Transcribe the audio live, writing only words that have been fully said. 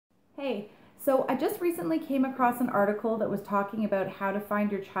Hey, so I just recently came across an article that was talking about how to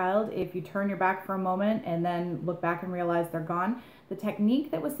find your child if you turn your back for a moment and then look back and realize they're gone. The technique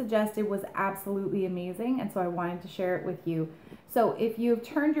that was suggested was absolutely amazing, and so I wanted to share it with you. So if you've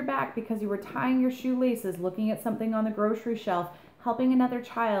turned your back because you were tying your shoelaces, looking at something on the grocery shelf, helping another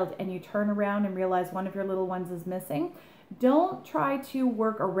child, and you turn around and realize one of your little ones is missing, don't try to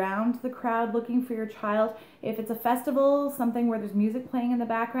work around the crowd looking for your child. If it's a festival, something where there's music playing in the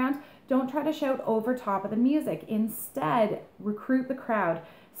background, don't try to shout over top of the music. Instead, recruit the crowd.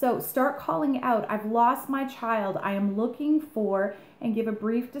 So start calling out, "I've lost my child. I am looking for," and give a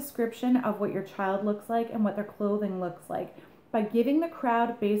brief description of what your child looks like and what their clothing looks like. By giving the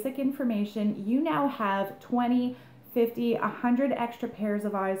crowd basic information, you now have 20, 50, 100 extra pairs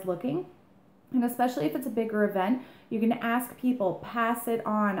of eyes looking. And especially if it's a bigger event, you can ask people, pass it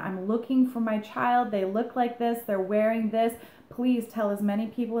on. "I'm looking for my child. They look like this. They're wearing this. Please tell as many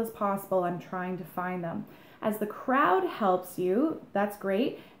people as possible. I'm trying to find them." As the crowd helps you, that's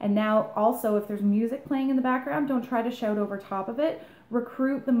great. And now also, if there's music playing in the background, don't try to shout over top of it.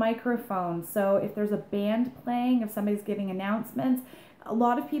 Recruit the microphone. So if there's a band playing, if somebody's giving announcements, a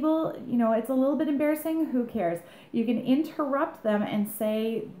lot of people, it's a little bit embarrassing. Who cares? You can interrupt them and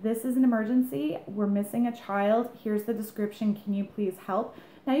say, "This is an emergency. We're missing a child. Here's the description. Can you please help?"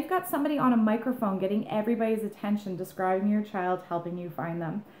 Now you've got somebody on a microphone getting everybody's attention, describing your child, helping you find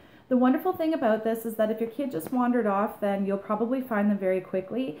them. The wonderful thing about this is that if your kid just wandered off, then you'll probably find them very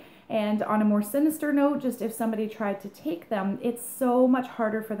quickly. And on a more sinister note, just if somebody tried to take them, it's so much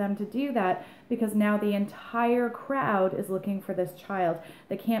harder for them to do that because now the entire crowd is looking for this child.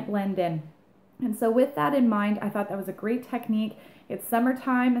 They can't blend in. And so with that in mind, I thought that was a great technique. It's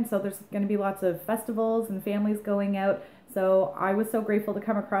summertime, and so there's going to be lots of festivals and families going out. So I was so grateful to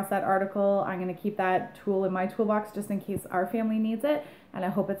come across that article. I'm going to keep that tool in my toolbox just in case our family needs it, and I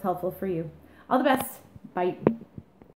hope it's helpful for you. All the best. Bye.